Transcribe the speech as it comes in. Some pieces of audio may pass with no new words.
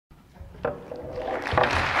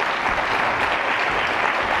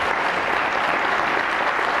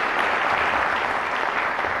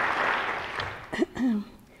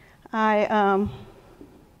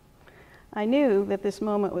I knew that this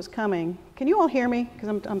moment was coming. Can you all hear me?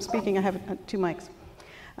 Because I'm speaking, I have two mics.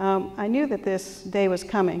 I knew that this day was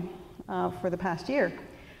coming for the past year,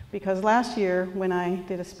 because last year when I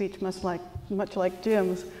did a speech much like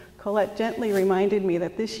Jim's, Colette gently reminded me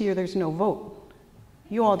that this year there's no vote.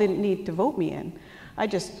 You all didn't need to vote me in. I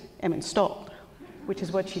just am installed, which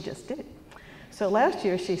is what she just did. So last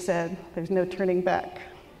year she said, there's no turning back.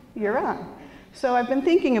 You're on. So I've been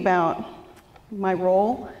thinking about my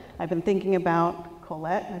role. I've been thinking about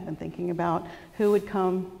Colette. I've been thinking about who would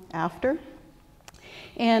come after.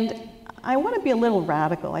 And I want to be a little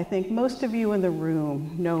radical. I think most of you in the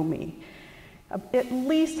room know me. At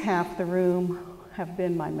least half the room have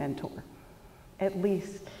been my mentor. At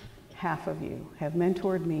least half of you have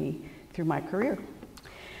mentored me through my career.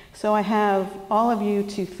 So I have all of you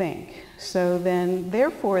to thank. So then,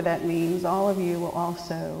 therefore, that means all of you will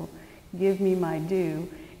also give me my due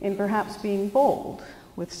in perhaps being bold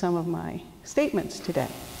with some of my statements today.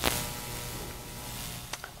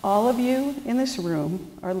 All of you in this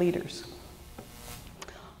room are leaders.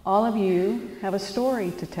 All of you have a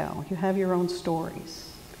story to tell. You have your own stories.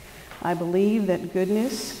 I believe that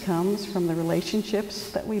goodness comes from the relationships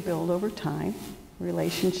that we build over time,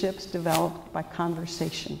 relationships developed by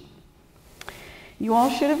conversation. You all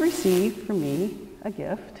should have received from me a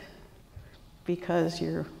gift because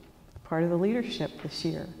you're part of the leadership this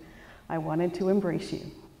year. I wanted to embrace you.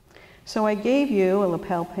 So I gave you a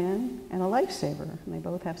lapel pin and a lifesaver, and they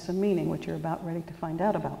both have some meaning, which you're about ready to find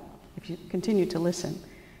out about if you continue to listen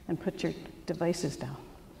and put your devices down.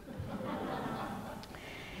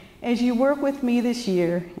 As you work with me this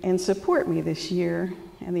year and support me this year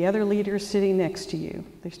and the other leaders sitting next to you,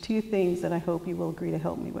 there's two things that I hope you will agree to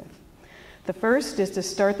help me with. The first is to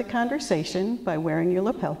start the conversation by wearing your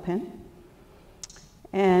lapel pin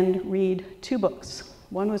and read two books.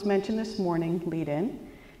 One was mentioned this morning,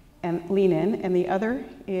 Lean In, and the other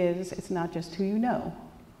is It's Not Just Who You Know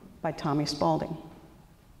by Tommy Spalding.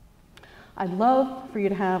 I'd love for you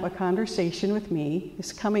to have a conversation with me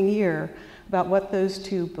this coming year about what those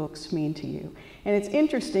two books mean to you. And it's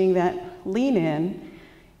interesting that Lean In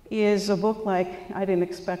is a book like, I didn't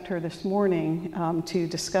expect her this morning to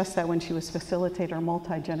discuss that when she was facilitating our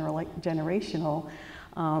multi-generational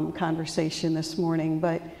conversation this morning,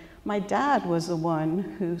 but my dad was the one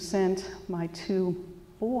who sent my two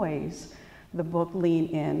boys the book Lean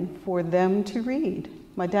In for them to read.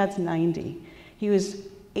 My dad's 90. He was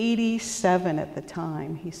 87 at the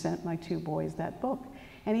time. He sent my two boys that book.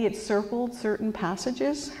 And he had circled certain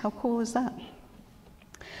passages. How cool is that?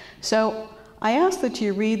 So I ask that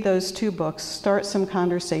you read those two books, start some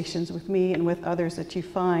conversations with me and with others that you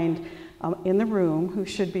find in the room who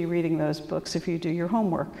should be reading those books if you do your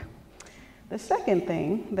homework. The second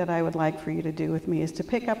thing that I would like for you to do with me is to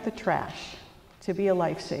pick up the trash, to be a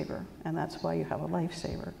lifesaver, and that's why you have a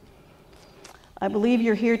lifesaver. I believe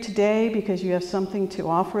you're here today because you have something to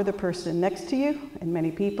offer the person next to you and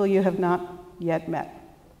many people you have not yet met.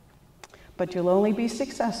 But you'll only be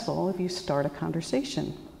successful if you start a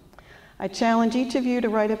conversation. I challenge each of you to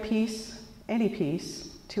write a piece, any piece,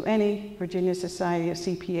 to any Virginia Society of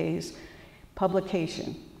CPAs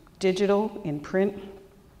publication, digital, in print,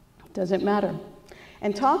 doesn't matter.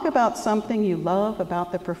 And talk about something you love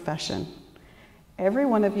about the profession. Every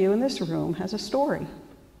one of you in this room has a story.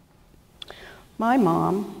 My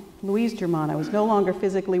mom, Louise Germano, is no longer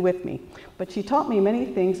physically with me, but she taught me many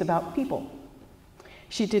things about people.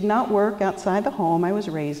 She did not work outside the home I was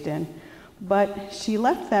raised in, but she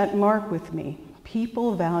left that mark with me.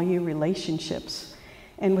 People value relationships,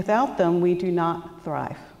 and without them, we do not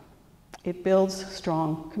thrive. It builds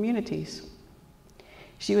strong communities.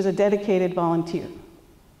 She was a dedicated volunteer.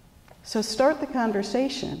 So start the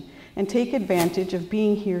conversation and take advantage of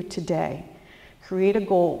being here today. Create a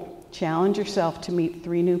goal. Challenge yourself to meet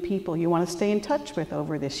 3 new people you want to stay in touch with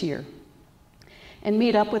over this year. And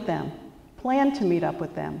meet up with them. Plan to meet up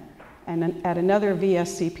with them and at another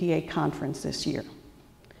VSCPA conference this year.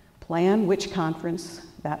 Plan which conference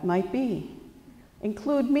that might be.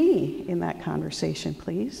 Include me in that conversation,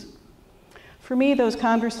 please. For me, those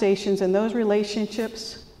conversations and those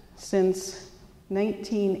relationships since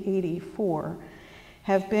 1984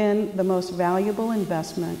 have been the most valuable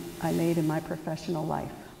investment I made in my professional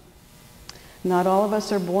life. Not all of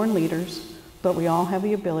us are born leaders, but we all have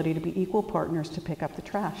the ability to be equal partners to pick up the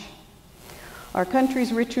trash. Our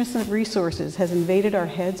country's richness of resources has invaded our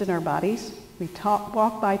heads and our bodies. We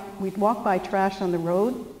walk by trash on the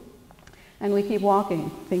road, and we keep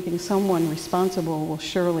walking, thinking someone responsible will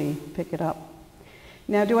surely pick it up.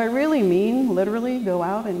 Now, do I really mean literally go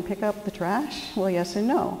out and pick up the trash? Well, yes and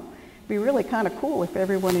no. It'd be really kind of cool if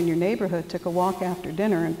everyone in your neighborhood took a walk after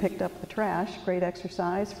dinner and picked up the trash. Great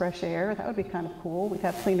exercise, fresh air. That would be kind of cool. We'd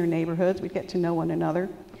have cleaner neighborhoods. We'd get to know one another.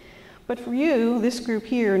 But for you, this group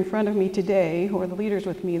here in front of me today, or the leaders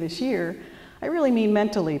with me this year, I really mean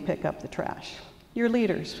mentally pick up the trash. Your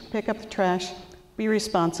leaders, pick up the trash, be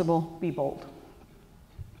responsible, be bold.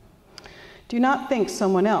 Do not think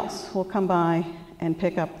someone else will come by and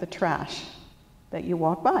pick up the trash that you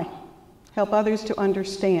walk by. Help others to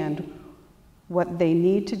understand what they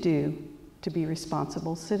need to do to be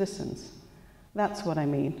responsible citizens. That's what I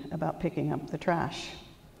mean about picking up the trash.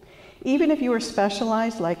 Even if you are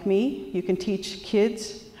specialized like me, you can teach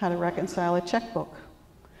kids how to reconcile a checkbook.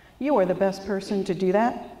 You are the best person to do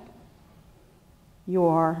that. You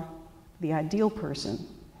are the ideal person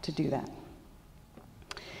to do that.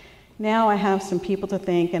 Now I have some people to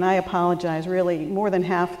thank, and I apologize, really, more than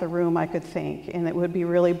half the room I could thank, and it would be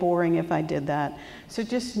really boring if I did that. So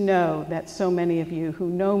just know that so many of you who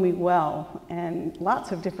know me well, and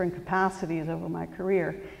lots of different capacities over my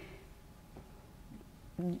career,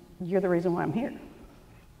 you're the reason why I'm here.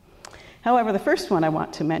 However, the first one I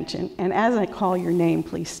want to mention, and as I call your name,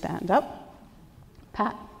 please stand up,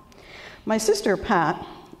 Pat. My sister, Pat,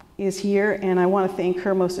 is here, and I want to thank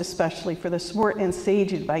her most especially for the support and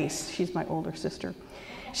sage advice. She's my older sister.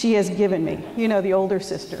 She has given me, you know, the older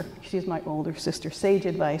sister. She's my older sister, sage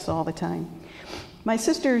advice all the time. My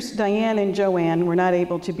sisters, Diane and Joanne, were not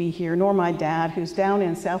able to be here, nor my dad, who's down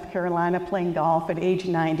in South Carolina playing golf at age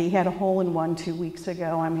 90. He had a hole-in-one 2 weeks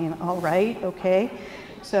ago. I mean, all right, okay.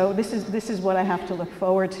 So this is what I have to look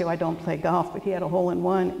forward to. I don't play golf, but he had a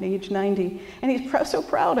hole-in-one at age 90, and he's so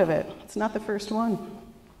proud of it. It's not the first one.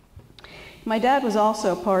 My dad was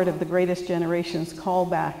also part of the Greatest Generation's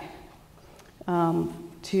callback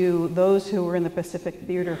to those who were in the Pacific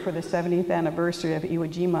Theater for the 70th anniversary of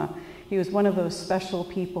Iwo Jima. He was one of those special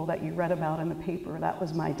people that you read about in the paper. That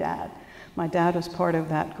was my dad. My dad was part of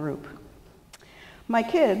that group. My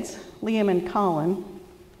kids, Liam and Colin,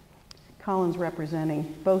 Colin's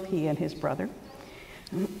representing both he and his brother.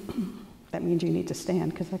 That means you need to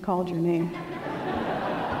stand because I called your name.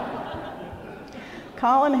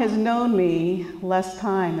 Colin has known me less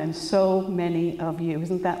time than so many of you.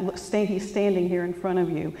 Isn't that, he's standing here in front of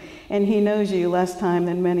you, and he knows you less time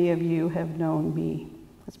than many of you have known me.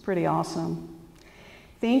 That's pretty awesome.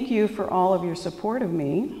 Thank you for all of your support of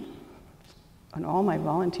me and all my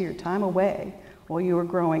volunteer time away while you were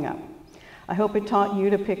growing up. I hope it taught you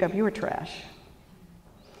to pick up your trash.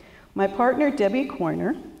 My partner, Debbie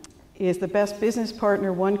Coyner, is the best business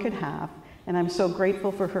partner one could have, and I'm so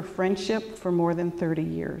grateful for her friendship for more than 30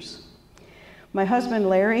 years. My husband,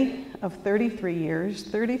 Larry, of 33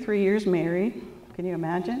 years married. Can you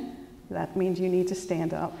imagine? That means you need to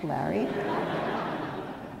stand up, Larry.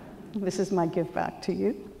 This is my give back to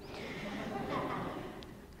you.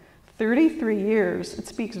 33 years, it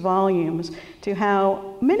speaks volumes to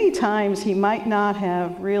how many times he might not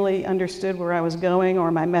have really understood where I was going or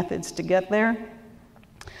my methods to get there,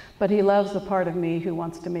 but he loves the part of me who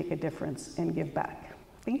wants to make a difference and give back.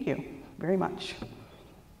 Thank you very much.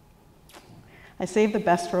 I saved the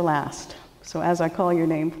best for last, so as I call your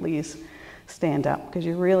name, please stand up, because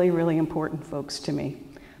you're really, really important folks to me.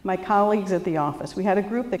 My colleagues at the office, we had a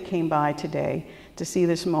group that came by today to see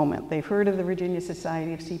this moment. They've heard of the Virginia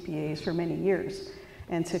Society of CPAs for many years,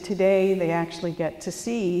 and so today they actually get to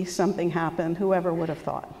see something happen. Whoever would have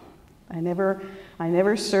thought? I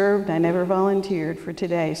never served, I never volunteered for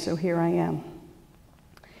today, so here I am.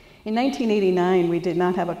 In 1989, we did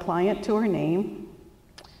not have a client to our name,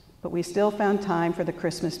 but we still found time for the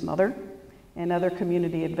Christmas Mother and other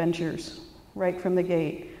community adventures. Right from the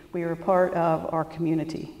gate, we were part of our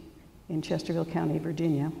community in Chesterfield County,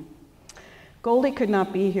 Virginia. Goldie could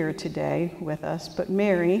not be here today with us, but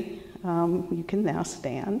Mary, you can now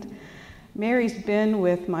stand. Mary's been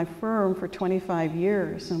with my firm for 25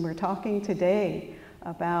 years, and we're talking today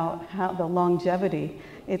about how the longevity.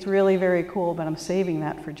 It's really very cool, but I'm saving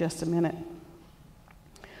that for just a minute.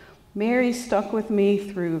 Mary stuck with me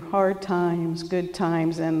through hard times, good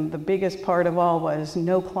times, and the biggest part of all was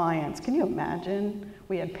no clients. Can you imagine?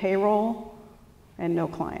 We had payroll and no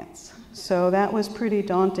clients. So that was pretty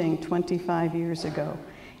daunting 25 years ago.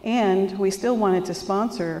 And we still wanted to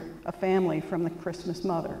sponsor a family from the Christmas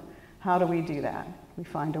Mother. How do we do that? We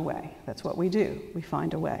find a way. That's what we do. We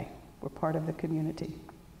find a way. We're part of the community.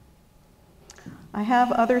 I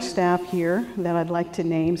have other staff here that I'd like to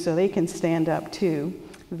name so they can stand up too.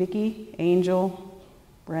 Vicki, Angel,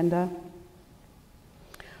 Brenda,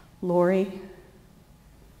 Lori,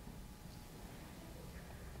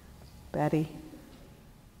 Betty.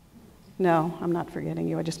 No, I'm not forgetting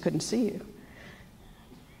you. I just couldn't see you.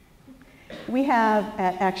 We have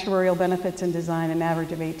at Actuarial Benefits and Design an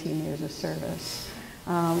average of 18 years of service.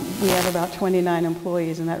 We have about 29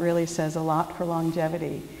 employees, and that really says a lot for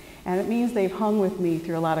longevity. And it means they've hung with me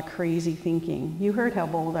through a lot of crazy thinking. You heard how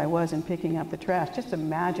bold I was in picking up the trash. Just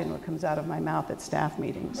imagine what comes out of my mouth at staff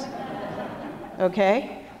meetings.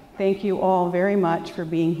 Okay? Thank you all very much for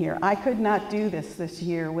being here. I could not do this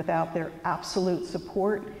year without their absolute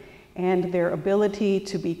support and their ability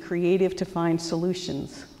to be creative to find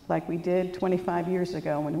solutions, like we did 25 years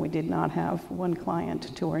ago when we did not have one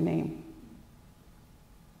client to our name.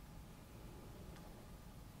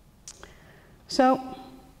 So,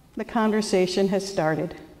 the conversation has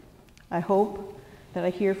started. I hope that I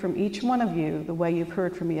hear from each one of you the way you've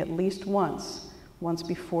heard from me at least once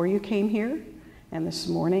before you came here, and this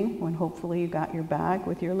morning when hopefully you got your bag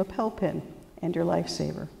with your lapel pin and your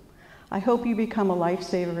lifesaver. I hope you become a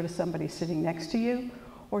lifesaver to somebody sitting next to you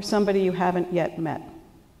or somebody you haven't yet met.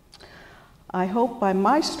 I hope by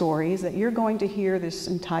my stories that you're going to hear this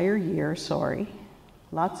entire year,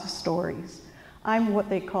 lots of stories. I'm what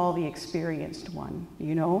they call the experienced one,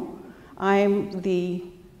 you know? I'm the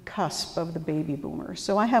cusp of the baby boomers.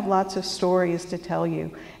 So I have lots of stories to tell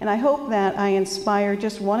you. And I hope that I inspire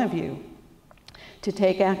just one of you to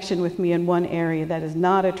take action with me in one area that is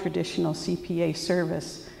not a traditional CPA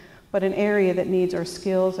service, but an area that needs our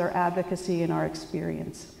skills, our advocacy, and our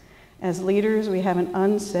experience. As leaders, we have an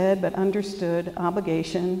unsaid but understood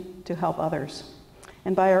obligation to help others.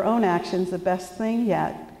 And by our own actions, the best thing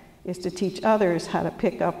yet is to teach others how to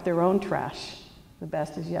pick up their own trash. The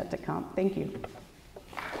best is yet to come. Thank you.